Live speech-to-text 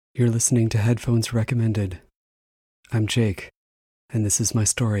You're listening to Headphones Recommended. I'm Jake, and this is my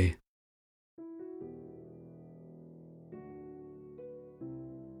story.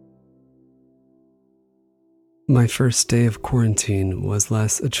 My first day of quarantine was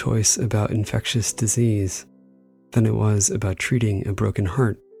less a choice about infectious disease than it was about treating a broken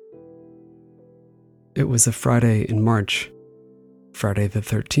heart. It was a Friday in March, Friday the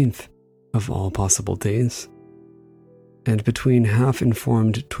 13th of all possible days. And between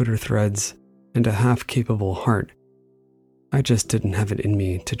half-informed Twitter threads and a half-capable heart, I just didn't have it in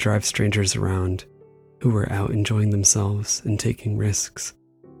me to drive strangers around who were out enjoying themselves and taking risks.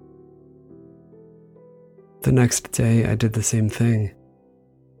 The next day I did the same thing,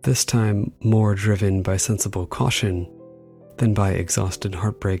 this time more driven by sensible caution than by exhausted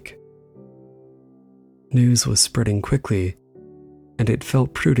heartbreak. News was spreading quickly, and it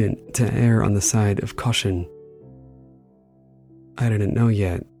felt prudent to err on the side of caution. I didn't know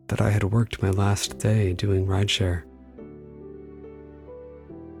yet that I had worked my last day doing rideshare.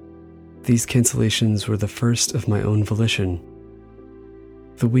 These cancellations were the first of my own volition.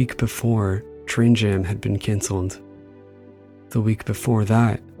 The week before, Train Jam had been cancelled. The week before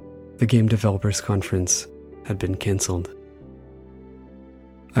that, the Game Developers Conference had been cancelled.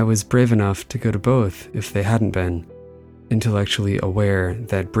 I was brave enough to go to both if they hadn't been, intellectually aware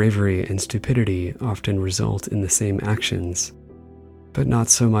that bravery and stupidity often result in the same actions, but not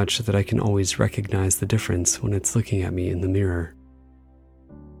so much that I can always recognize the difference when it's looking at me in the mirror.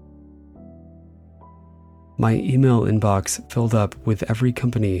 My email inbox filled up with every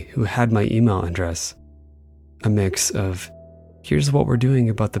company who had my email address. A mix of, here's what we're doing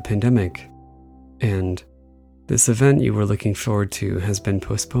about the pandemic, and this event you were looking forward to has been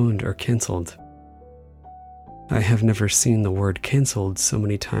postponed or cancelled. I have never seen the word cancelled so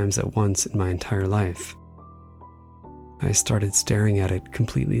many times at once in my entire life. I started staring at it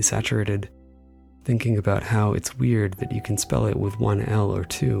completely saturated, thinking about how it's weird that you can spell it with one L or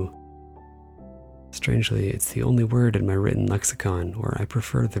two. Strangely, it's the only word in my written lexicon where I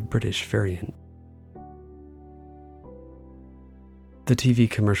prefer the British variant. The TV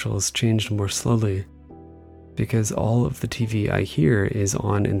commercials changed more slowly, because all of the TV I hear is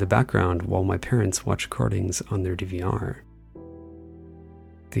on in the background while my parents watch recordings on their DVR.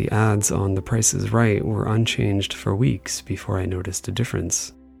 The ads on The Price is Right were unchanged for weeks before I noticed a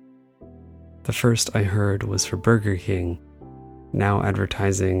difference. The first I heard was for Burger King, now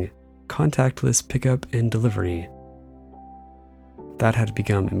advertising contactless pickup and delivery. That had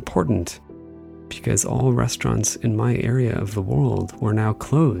become important because all restaurants in my area of the world were now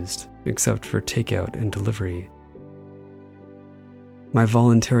closed except for takeout and delivery. My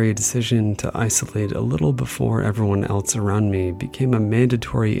voluntary decision to isolate a little before everyone else around me became a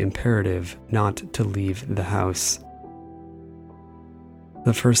mandatory imperative not to leave the house.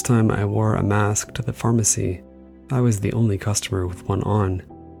 The first time I wore a mask to the pharmacy, I was the only customer with one on.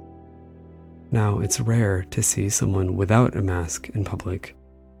 Now it's rare to see someone without a mask in public.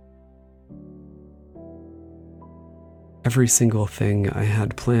 Every single thing I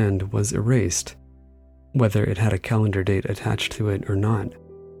had planned was erased, whether it had a calendar date attached to it or not.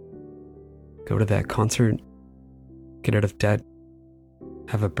 Go to that concert, get out of debt,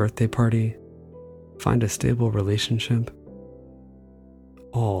 have a birthday party, find a stable relationship.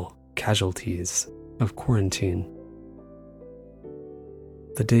 All casualties of quarantine.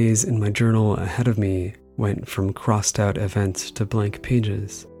 The days in my journal ahead of me went from crossed out events to blank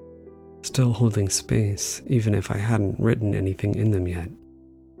pages, still holding space even if I hadn't written anything in them yet.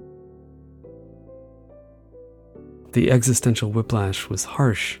 The existential whiplash was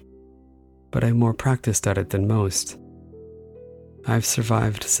harsh, but I'm more practiced at it than most. I've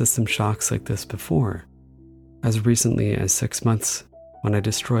survived system shocks like this before, as recently as 6 months when I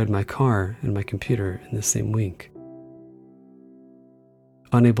destroyed my car and my computer in the same week.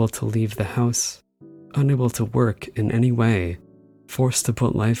 Unable to leave the house, unable to work in any way, forced to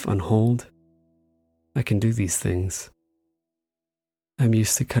put life on hold, I can do these things. I'm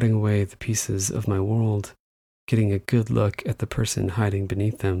used to cutting away the pieces of my world, getting a good look at the person hiding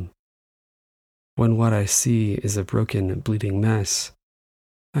beneath them. When what I see is a broken, bleeding mess,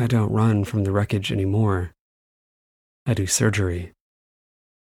 I don't run from the wreckage anymore. I do surgery.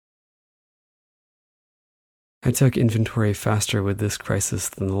 I took inventory faster with this crisis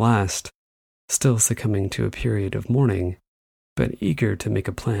than the last, still succumbing to a period of mourning, but eager to make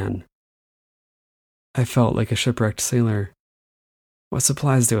a plan. I felt like a shipwrecked sailor. What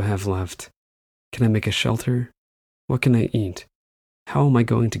supplies do I have left? Can I make a shelter? What can I eat? How am I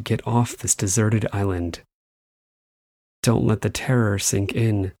going to get off this deserted island? Don't let the terror sink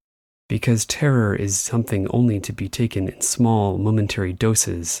in, Because terror is something only to be taken in small, momentary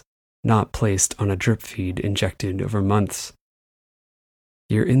doses, not placed on a drip feed injected over months.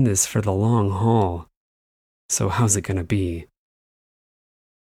 You're in this for the long haul, so how's it gonna be?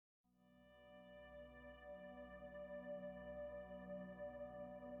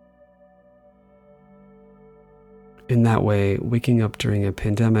 In that way, waking up during a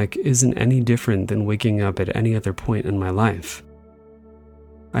pandemic isn't any different than waking up at any other point in my life.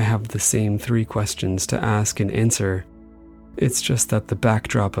 I have the same 3 questions to ask and answer. It's just that the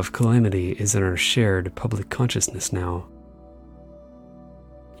backdrop of calamity is in our shared public consciousness now.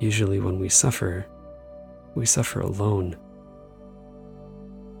 Usually when we suffer alone.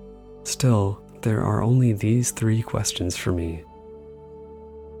 Still, there are only these 3 questions for me.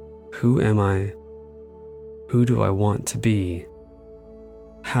 Who am I? Who do I want to be?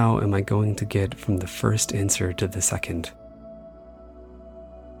 How am I going to get from the first answer to the second?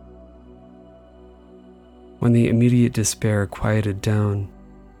 When the immediate despair quieted down,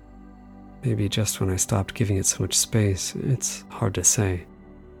 maybe just when I stopped giving it so much space, it's hard to say,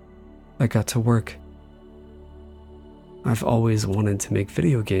 I got to work. I've always wanted to make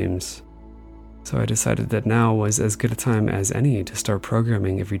video games, so I decided that now was as good a time as any to start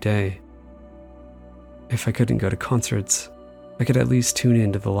programming every day. If I couldn't go to concerts, I could at least tune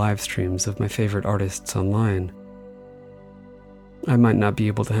into the live streams of my favorite artists online. I might not be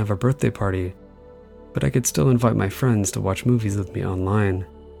able to have a birthday party, but I could still invite my friends to watch movies with me online.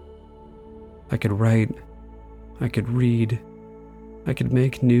 I could write, I could read, I could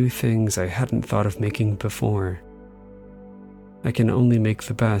make new things I hadn't thought of making before. I can only make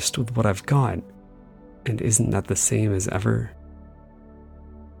the best with what I've got, and isn't that the same as ever?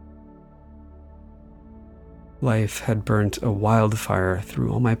 Life had burnt a wildfire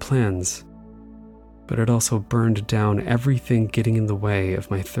through all my plans, but it also burned down everything getting in the way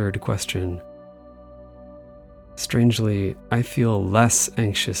of my 3rd question. Strangely, I feel less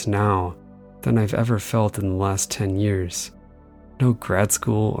anxious now than I've ever felt in the last 10 years. No grad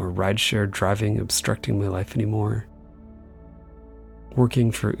school or rideshare driving obstructing my life anymore. Working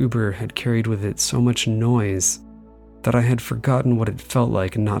for Uber had carried with it so much noise that I had forgotten what it felt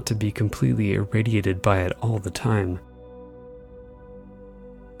like not to be completely irradiated by it all the time.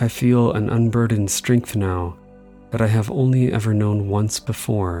 I feel an unburdened strength now that I have only ever known once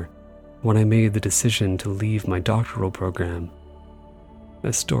before, when I made the decision to leave my doctoral program.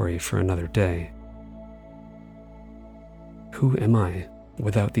 A story for another day. Who am I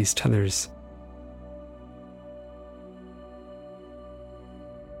without these tethers?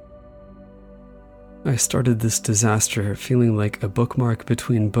 I started this disaster feeling like a bookmark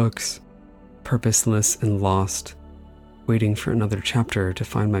between books, purposeless and lost, waiting for another chapter to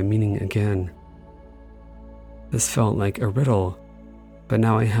find my meaning again. This felt like a riddle, but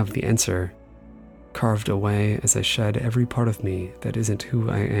now I have the answer, carved away as I shed every part of me that isn't who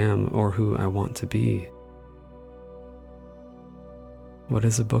I am or who I want to be. What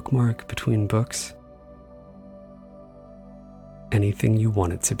is a bookmark between books? Anything you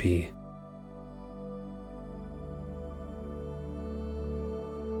want it to be.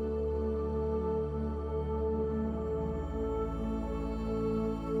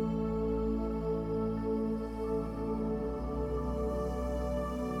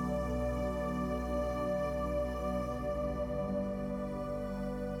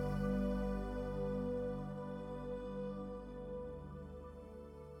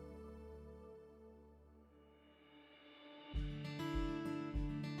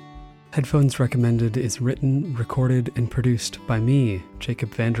 Headphones Recommended is written, recorded, and produced by me,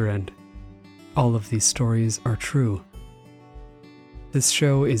 Jacob Vanderend. All of these stories are true. This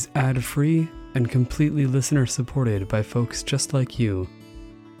show is ad-free and completely listener-supported by folks just like you.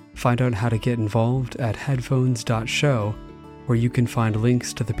 Find out how to get involved at headphones.show, where you can find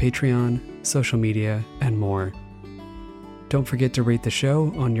links to the Patreon, social media, and more. Don't forget to rate the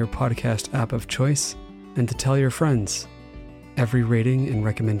show on your podcast app of choice and to tell your friends. Every rating and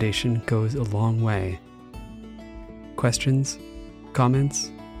recommendation goes a long way. Questions?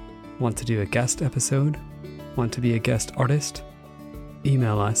 Comments? Want to do a guest episode? Want to be a guest artist?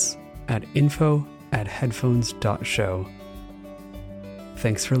 Email us at info@headphones.show.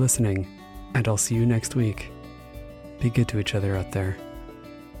 Thanks for listening, and I'll see you next week. Be good to each other out there.